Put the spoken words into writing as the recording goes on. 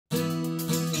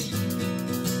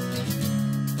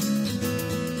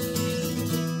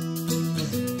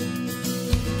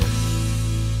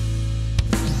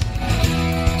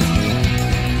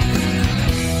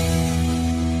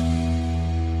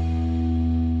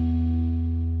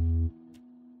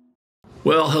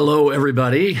Well, hello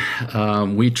everybody.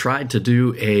 We tried to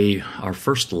do our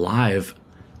first live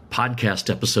podcast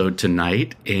episode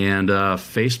tonight, and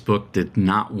Facebook did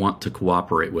not want to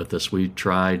cooperate with us. We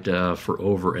tried for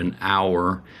over an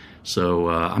hour, so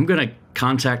I'm going to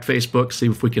contact Facebook, see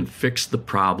if we can fix the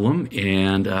problem,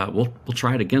 and we'll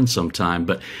try it again sometime.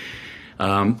 But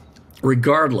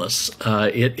regardless,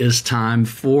 it is time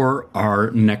for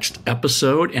our next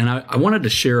episode, and I wanted to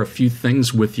share a few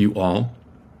things with you all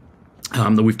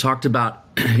that we've talked about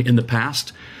in the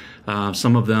past.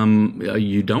 Some of them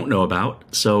you don't know about.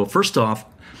 So first off,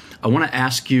 I want to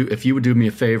ask you if you would do me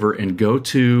a favor and go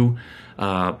to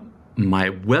my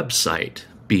website,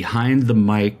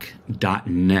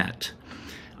 behindthemic.net.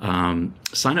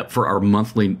 Sign up for our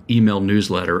monthly email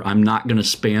newsletter. I'm not going to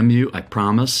spam you, I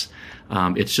promise.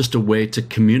 It's just a way to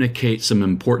communicate some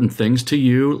important things to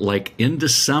you. Like in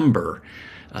December,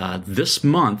 this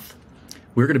month,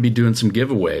 we're going to be doing some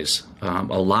giveaways.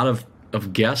 A lot of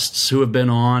guests who have been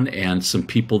on and some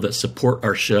people that support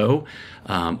our show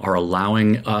are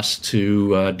allowing us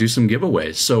to do some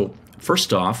giveaways. So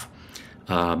first off,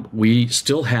 we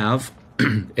still have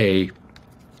a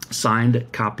signed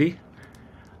copy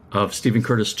of Stephen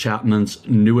Curtis Chapman's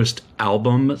newest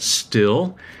album,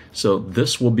 Still. So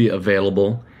this will be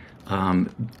available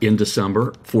in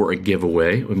December for a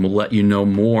giveaway, and we'll let you know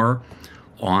more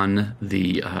on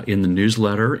the in the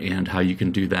newsletter and how you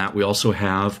can do that. We also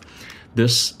have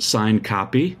this signed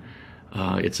copy.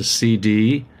 It's a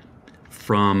CD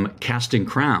from Casting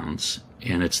Crowns,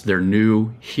 and it's their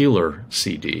new Healer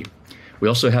CD. We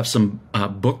also have some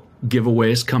book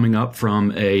giveaways coming up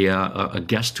from a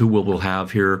guest who we'll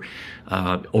have here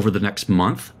over the next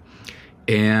month.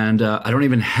 And I don't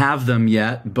even have them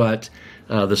yet, but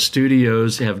the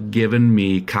studios have given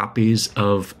me copies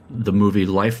of the movie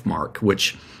Lifemark,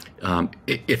 which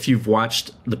if you've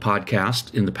watched the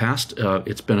podcast in the past,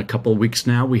 it's been a couple of weeks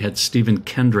now. We had Stephen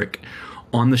Kendrick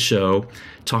on the show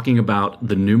talking about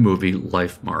the new movie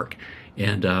Lifemark.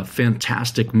 And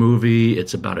fantastic movie.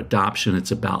 It's about adoption.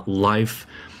 It's about life.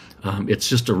 It's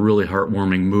just a really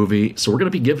heartwarming movie. So we're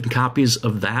going to be giving copies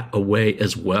of that away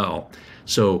as well.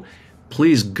 So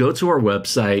please go to our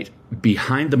website,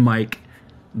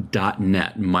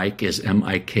 behindthemic.net. Mike is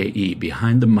M-I-K-E,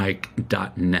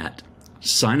 behindthemic.net.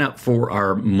 Sign up for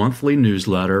our monthly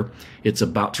newsletter. It's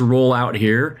about to roll out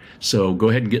here, so go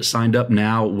ahead and get signed up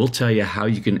now. We'll tell you how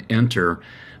you can enter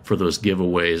for those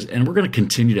giveaways, and we're going to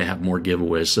continue to have more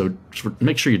giveaways, so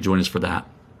make sure you join us for that.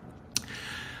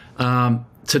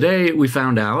 Today we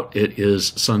found out it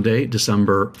is Sunday,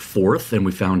 December 4th, and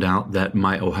we found out that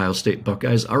my Ohio State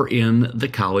Buckeyes are in the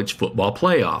college football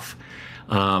playoff.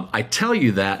 I tell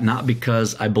you that not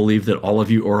because I believe that all of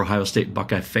you are Ohio State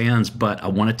Buckeye fans, but I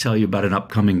want to tell you about an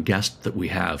upcoming guest that we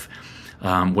have.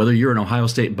 Whether you're an Ohio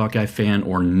State Buckeye fan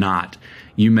or not,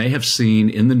 you may have seen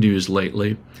in the news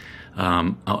lately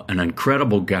an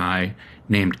incredible guy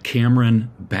named Cameron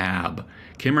Babb.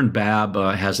 Cameron Babb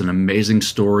has an amazing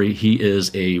story. He is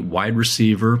a wide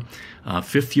receiver,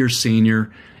 fifth-year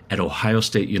senior at Ohio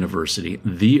State University,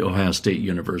 the Ohio State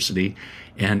University,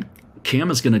 and Cam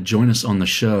is going to join us on the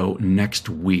show next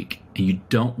week, and you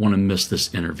don't want to miss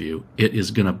this interview. It is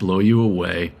going to blow you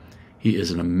away. He is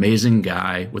an amazing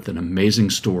guy with an amazing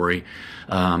story.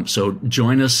 So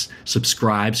join us,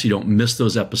 subscribe so you don't miss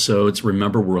those episodes.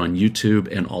 Remember, we're on YouTube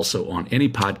and also on any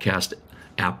podcast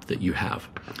app that you have.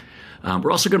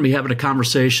 We're also going to be having a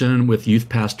conversation with youth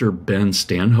pastor Ben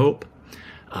Stanhope,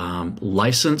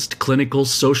 licensed clinical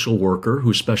social worker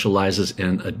who specializes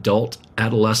in adult,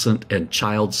 adolescent, and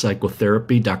child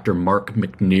psychotherapy. Dr. Mark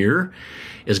McNear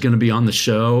is going to be on the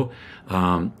show.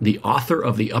 The author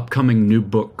of the upcoming new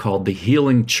book called The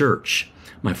Healing Church,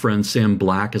 my friend Sam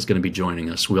Black, is going to be joining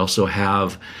us. We also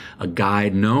have a guy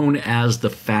known as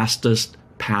the fastest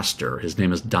pastor. His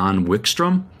name is Don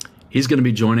Wickstrom. He's going to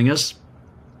be joining us.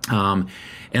 And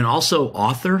also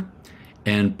author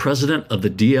and president of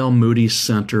the D.L. Moody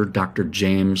Center, Dr.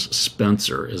 James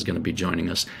Spencer, is going to be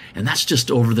joining us. And that's just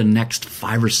over the next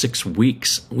 5 or 6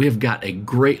 weeks. We have got a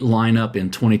great lineup in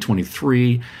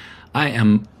 2023. I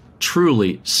am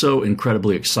truly so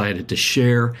incredibly excited to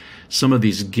share some of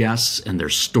these guests and their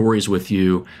stories with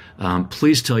you.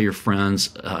 Please tell your friends.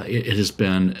 It has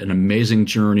been an amazing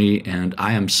journey, and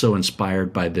I am so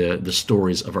inspired by the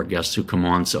stories of our guests who come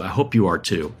on, so I hope you are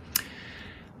too.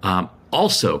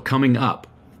 Also, coming up,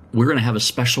 we're going to have a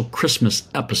special Christmas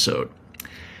episode.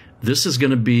 This is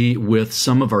going to be with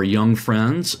some of our young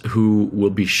friends who will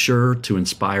be sure to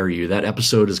inspire you. That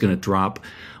episode is going to drop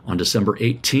on December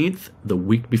 18th, the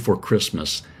week before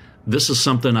Christmas. This is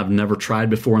something I've never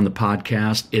tried before on the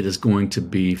podcast. It is going to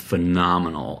be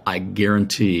phenomenal. I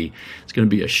guarantee it's going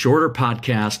to be a shorter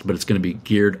podcast, but it's going to be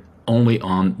geared only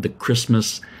on the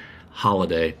Christmas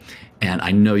holiday. And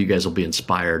I know you guys will be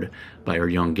inspired by our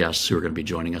young guests who are going to be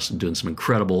joining us and doing some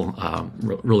incredible,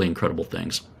 really incredible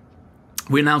things.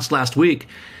 We announced last week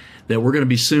that we're going to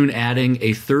be soon adding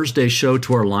a Thursday show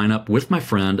to our lineup with my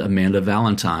friend Amanda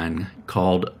Valentine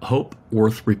called Hope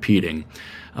Worth Repeating.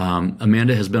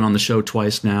 Amanda has been on the show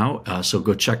twice now, so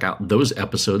go check out those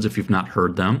episodes if you've not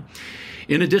heard them.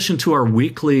 In addition to our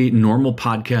weekly normal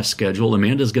podcast schedule,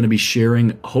 Amanda is going to be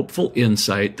sharing hopeful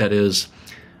insight that is,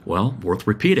 well, worth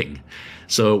repeating.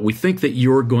 So we think that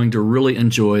you're going to really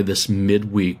enjoy this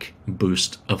midweek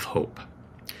boost of hope.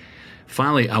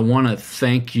 Finally, I want to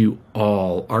thank you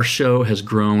all. Our show has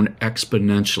grown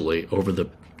exponentially over the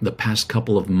past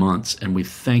couple of months, and we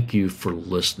thank you for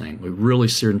listening. We really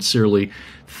sincerely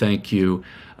thank you.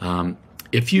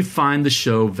 If you find the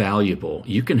show valuable,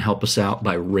 you can help us out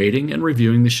by rating and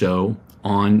reviewing the show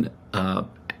on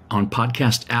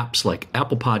podcast apps like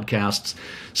Apple Podcasts,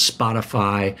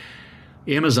 Spotify,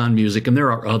 Amazon Music, and there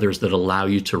are others that allow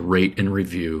you to rate and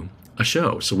review a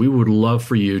show. So we would love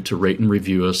for you to rate and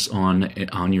review us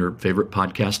on your favorite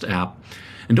podcast app.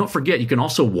 And don't forget, you can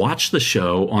also watch the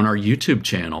show on our YouTube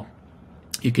channel.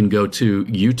 You can go to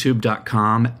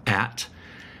youtube.com at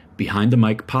Behind the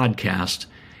Mic Podcast.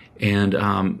 And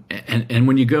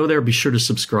when you go there, be sure to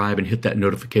subscribe and hit that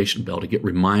notification bell to get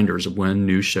reminders of when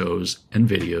new shows and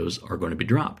videos are going to be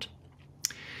dropped.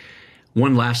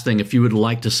 One last thing, if you would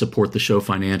like to support the show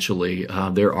financially,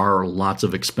 there are lots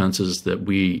of expenses that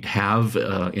we have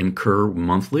incur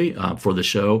monthly for the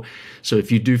show. So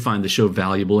if you do find the show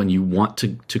valuable and you want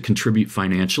to contribute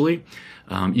financially,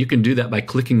 you can do that by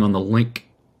clicking on the link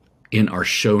in our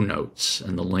show notes.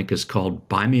 And the link is called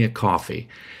Buy Me a Coffee.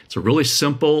 It's a really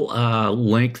simple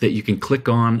link that you can click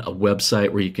on, a website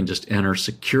where you can just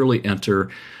securely enter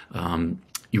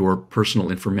your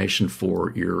personal information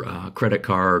for your credit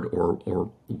card or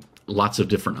lots of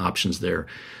different options there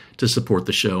to support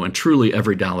the show. And truly,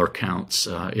 every dollar counts.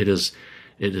 It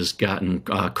has gotten,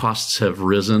 costs have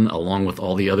risen along with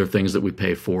all the other things that we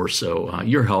pay for. So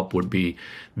your help would be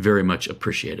very much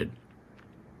appreciated.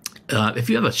 If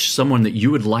you have someone that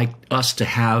you would like us to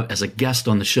have as a guest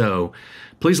on the show,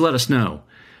 please let us know.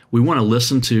 We want to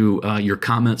listen to your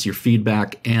comments, your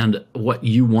feedback, and what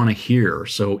you want to hear.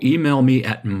 So email me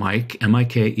at Mike,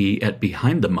 M-I-K-E, at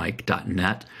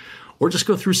behindthemic.net, or just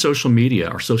go through social media,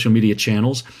 our social media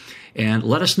channels, and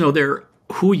let us know there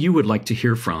who you would like to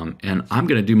hear from. And I'm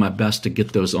going to do my best to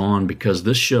get those on because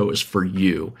this show is for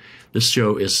you. This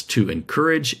show is to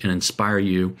encourage and inspire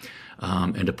you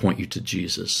and to point you to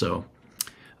Jesus. So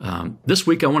this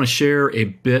week I want to share a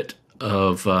bit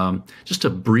of just a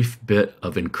brief bit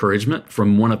of encouragement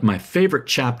from one of my favorite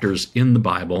chapters in the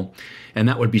Bible, and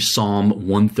that would be Psalm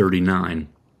 139.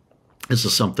 This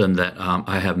is something that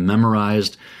I have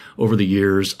memorized over the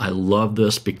years. I love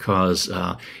this because,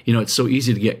 it's so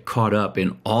easy to get caught up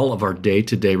in all of our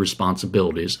day-to-day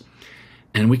responsibilities,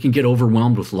 and we can get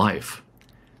overwhelmed with life.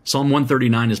 Psalm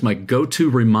 139 is my go-to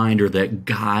reminder that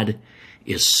God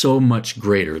is so much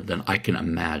greater than I can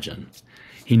imagine.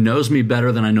 He knows me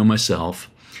better than I know myself.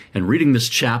 And reading this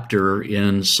chapter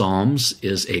in Psalms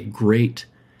is a great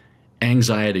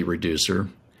anxiety reducer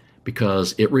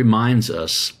because it reminds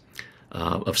us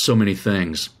of so many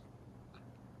things.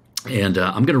 And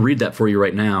I'm going to read that for you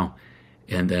right now,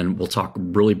 and then we'll talk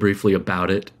really briefly about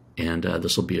it, and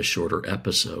this will be a shorter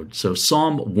episode. So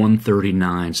Psalm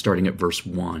 139, starting at verse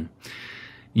 1.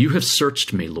 You have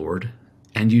searched me, Lord,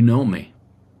 and you know me.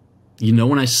 You know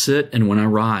when I sit and when I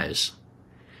rise.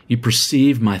 You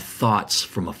perceive my thoughts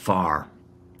from afar.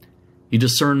 You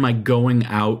discern my going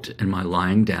out and my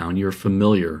lying down. You are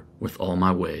familiar with all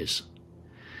my ways.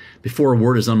 Before a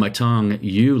word is on my tongue,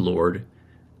 you, Lord,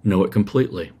 know it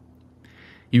completely.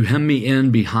 You hem me in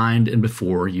behind and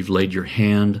before. You've laid your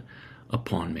hand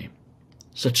upon me.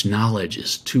 Such knowledge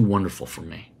is too wonderful for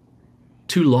me,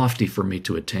 too lofty for me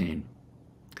to attain.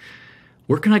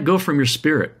 Where can I go from your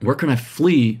spirit? Where can I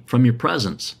flee from your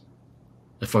presence?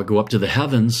 If I go up to the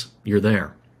heavens, you're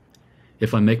there.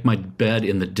 If I make my bed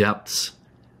in the depths,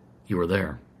 you are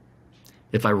there.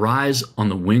 If I rise on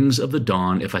the wings of the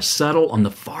dawn, if I settle on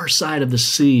the far side of the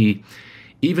sea,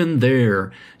 even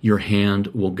there your hand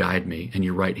will guide me and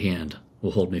your right hand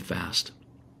will hold me fast.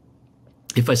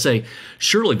 If I say,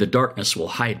 surely the darkness will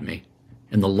hide me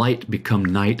and the light become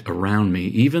night around me,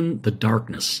 even the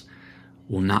darkness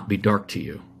will not be dark to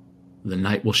you. The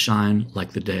night will shine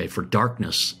like the day, for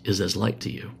darkness is as light to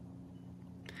you.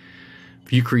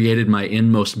 You created my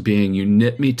inmost being. You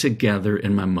knit me together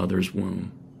in my mother's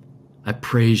womb. I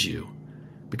praise you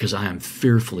because I am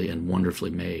fearfully and wonderfully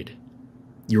made.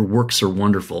 Your works are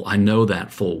wonderful. I know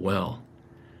that full well.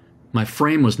 My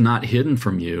frame was not hidden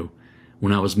from you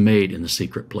when I was made in the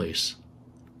secret place,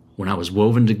 when I was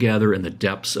woven together in the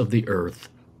depths of the earth.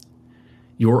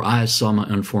 Your eyes saw my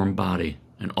unformed body,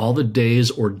 and all the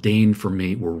days ordained for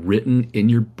me were written in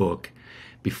your book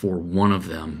before one of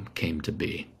them came to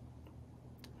be.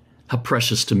 How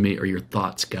precious to me are your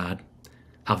thoughts, God.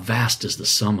 How vast is the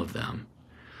sum of them.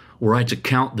 Were I to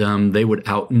count them, they would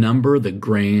outnumber the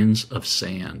grains of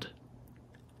sand.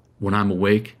 When I'm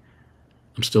awake,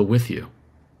 I'm still with you.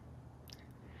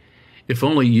 If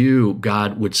only you,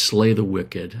 God, would slay the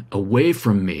wicked. Away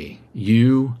from me,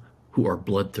 you who are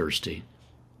bloodthirsty.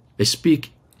 They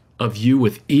speak of you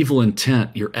with evil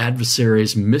intent. Your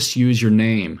adversaries misuse your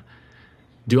name.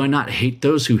 Do I not hate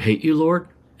those who hate you, Lord,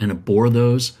 and abhor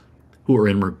those who are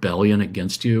in rebellion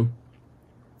against you?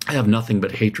 I have nothing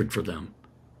but hatred for them.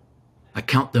 I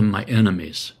count them my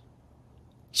enemies.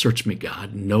 Search me,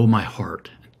 God, know my heart,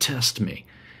 test me,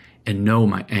 and know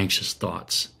my anxious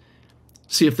thoughts.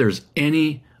 See if there's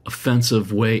any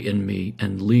offensive way in me,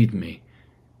 and lead me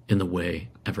in the way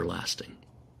everlasting.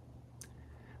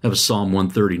 That was Psalm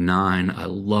 139. I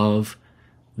love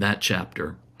that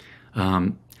chapter.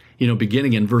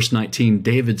 Beginning in verse 19,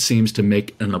 David seems to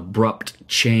make an abrupt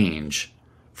change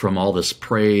from all this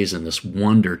praise and this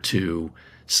wonder to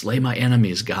slay my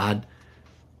enemies, God.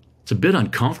 It's a bit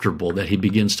uncomfortable that he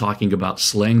begins talking about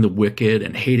slaying the wicked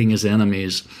and hating his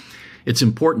enemies. It's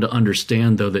important to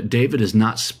understand, though, that David is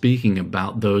not speaking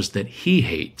about those that he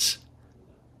hates,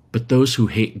 but those who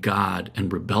hate God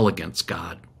and rebel against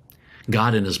God.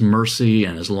 God, in his mercy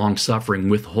and his long-suffering,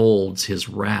 withholds his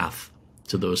wrath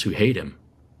to those who hate him.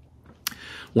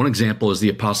 One example is the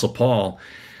Apostle Paul.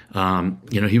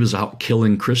 He was out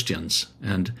killing Christians,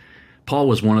 and Paul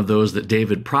was one of those that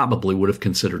David probably would have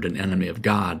considered an enemy of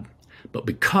God. But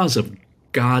because of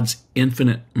God's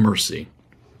infinite mercy,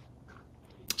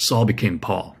 Saul became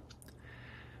Paul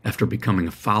after becoming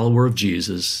a follower of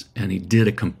Jesus, and he did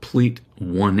a complete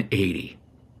 180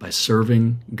 by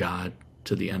serving God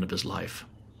to the end of his life.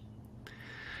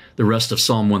 The rest of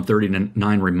Psalm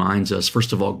 139 reminds us,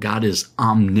 first of all, God is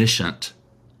omniscient,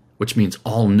 which means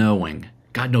all-knowing.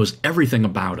 God knows everything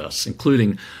about us,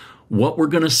 including what we're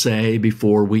going to say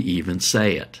before we even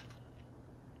say it.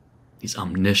 He's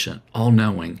omniscient,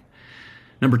 all-knowing.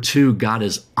 Number two, God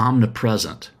is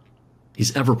omnipresent.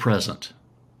 He's ever-present.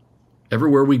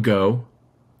 Everywhere we go,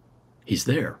 he's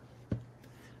there.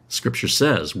 Scripture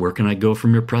says, where can I go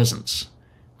from your presence?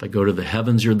 If I go to the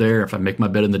heavens, you're there. If I make my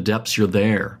bed in the depths, you're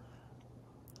there.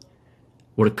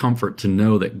 What a comfort to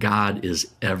know that God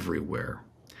is everywhere.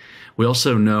 We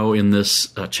also know in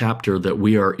this chapter that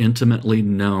we are intimately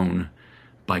known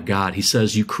by God. He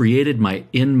says, you created my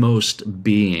inmost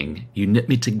being. You knit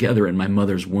me together in my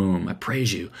mother's womb. I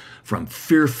praise you, for I'm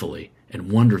fearfully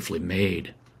and wonderfully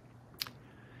made.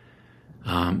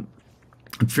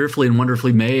 Fearfully and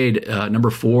wonderfully made.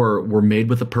 Number 4, we're made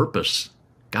with a purpose.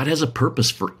 God has a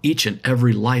purpose for each and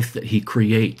every life that he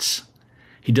creates.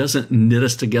 He doesn't knit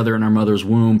us together in our mother's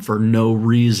womb for no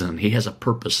reason. He has a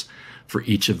purpose for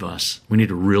each of us. We need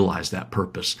to realize that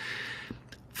purpose.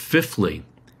 Fifthly,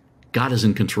 God is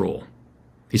in control.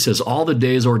 He says, all the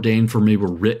days ordained for me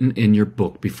were written in your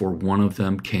book before one of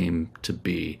them came to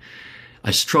be.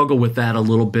 I struggle with that a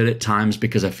little bit at times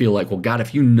because I feel like, well, God,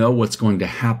 if you know what's going to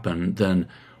happen, then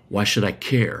why should I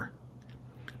care?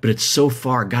 But it's so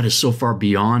far, God is so far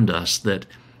beyond us that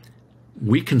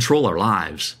we control our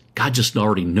lives. God just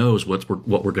already knows what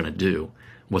we're going to do,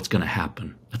 what's going to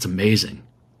happen. That's amazing.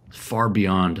 It's far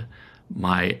beyond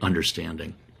my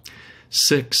understanding.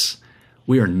 6,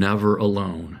 we are never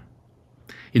alone.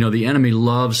 The enemy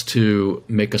loves to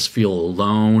make us feel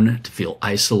alone, to feel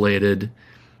isolated.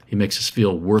 He makes us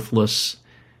feel worthless.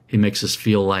 He makes us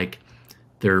feel like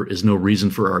there is no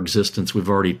reason for our existence. We've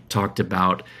already talked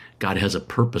about God has a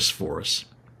purpose for us,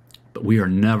 but we are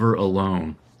never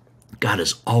alone. God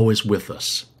is always with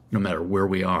us, no matter where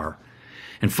we are.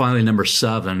 And finally, number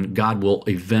 7, God will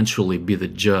eventually be the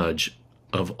judge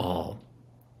of all.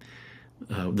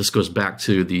 This goes back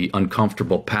to the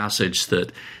uncomfortable passage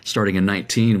that starting in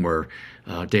 19 where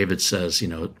David says,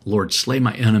 Lord, slay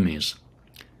my enemies.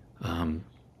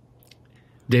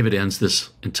 David ends this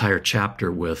entire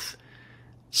chapter with,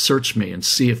 search me and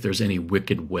see if there's any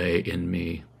wicked way in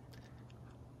me.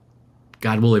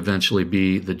 God will eventually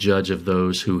be the judge of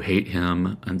those who hate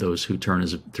him and those who turn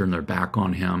their back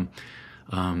on him.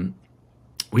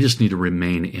 We just need to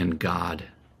remain in God,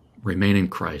 remain in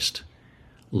Christ,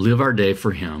 live our day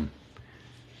for him,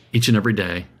 each and every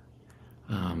day.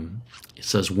 It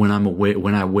says, when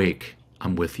I wake,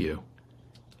 I'm with you.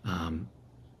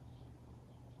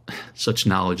 Such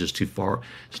knowledge is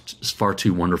far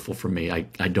too wonderful for me.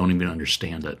 I don't even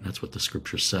understand it. That's what the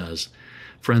scripture says.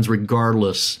 Friends,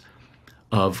 regardless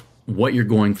of what you're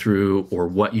going through or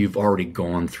what you've already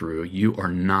gone through, you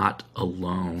are not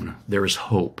alone. There is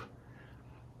hope.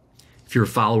 If you're a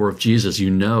follower of Jesus, you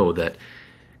know that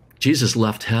Jesus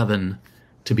left heaven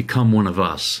to become one of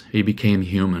us. He became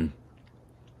human.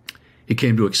 He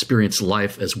came to experience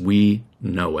life as we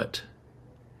know it.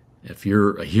 If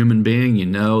you're a human being, you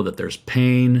know that there's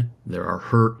pain,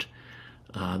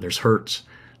 there's hurts,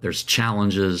 there's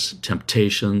challenges,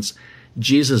 temptations.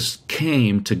 Jesus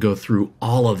came to go through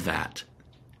all of that.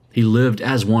 He lived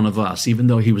as one of us. Even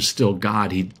though he was still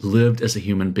God, he lived as a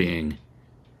human being.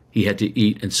 He had to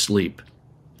eat and sleep,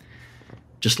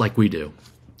 just like we do.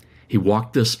 He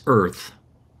walked this earth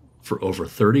for over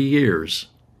 30 years,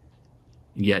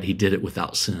 yet he did it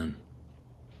without sin.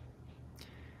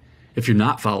 If you're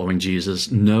not following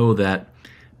Jesus, know that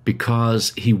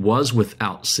because he was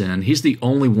without sin, he's the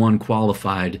only one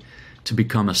qualified to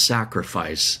become a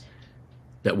sacrifice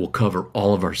that will cover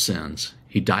all of our sins.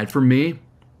 He died for me.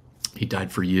 He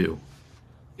died for you.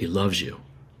 He loves you.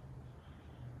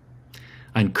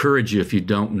 I encourage you, if you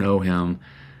don't know him,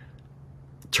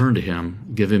 turn to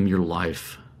him, give him your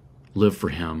life, live for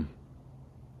him.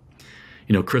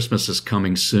 You know, Christmas is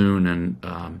coming soon,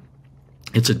 and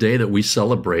it's a day that we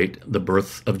celebrate the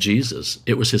birth of Jesus.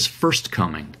 It was his first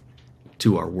coming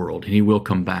to our world, and he will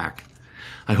come back.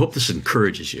 I hope this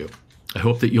encourages you. I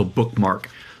hope that you'll bookmark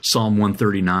Psalm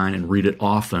 139 and read it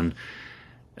often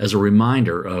as a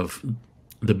reminder of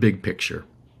the big picture.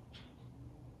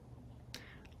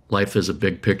 Life is a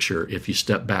big picture. If you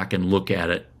step back and look at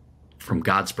it from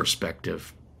God's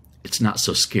perspective, it's not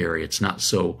so scary. It's not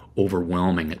so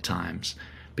overwhelming at times,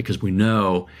 because we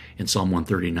know in Psalm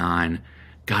 139,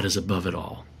 God is above it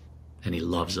all, and he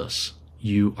loves us.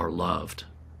 You are loved.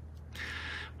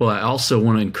 Well, I also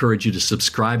want to encourage you to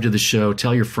subscribe to the show,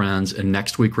 tell your friends, and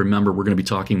next week, remember, we're going to be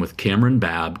talking with Cameron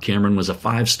Babb. Cameron was a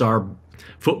 5-star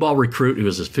football recruit. He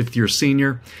was a 5th-year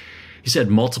senior. He's had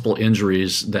multiple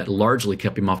injuries that largely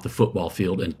kept him off the football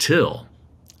field until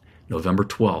November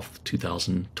 12th,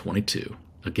 2022,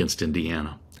 against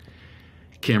Indiana.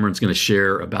 Cameron's going to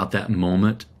share about that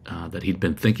moment that he'd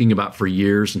been thinking about for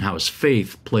years and how his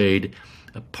faith played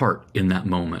a part in that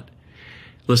moment.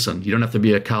 Listen, you don't have to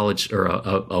be a college or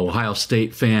a Ohio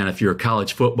State fan. If you're a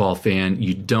college football fan,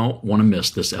 you don't want to miss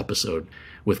this episode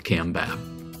with Cam Babb.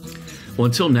 Well,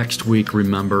 until next week,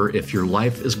 remember, if your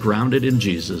life is grounded in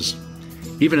Jesus,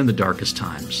 even in the darkest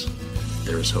times,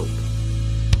 there is hope.